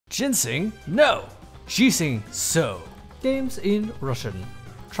Ginseng? No! Ginseng so. Games in Russian.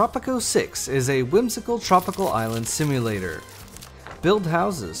 Tropico 6 is a whimsical tropical island simulator. Build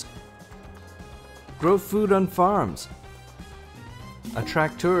houses. Grow food on farms.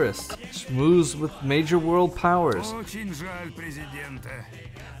 Attract tourists. Shmooze with major world powers.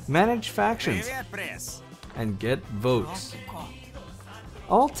 Manage factions. And get votes.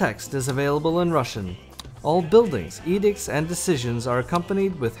 All text is available in Russian. All buildings, edicts, and decisions are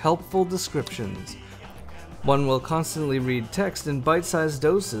accompanied with helpful descriptions. One will constantly read text in bite-sized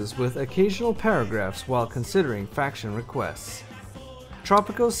doses with occasional paragraphs while considering faction requests.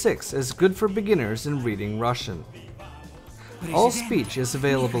 Tropico 6 is good for beginners in reading Russian. All speech is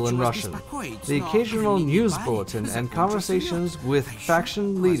available in Russian. The occasional news bulletin and conversations with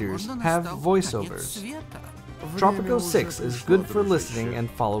faction leaders have voiceovers. Tropico 6 is good for listening and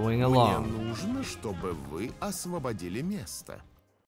following along. Мне нужно, чтобы вы освободили место.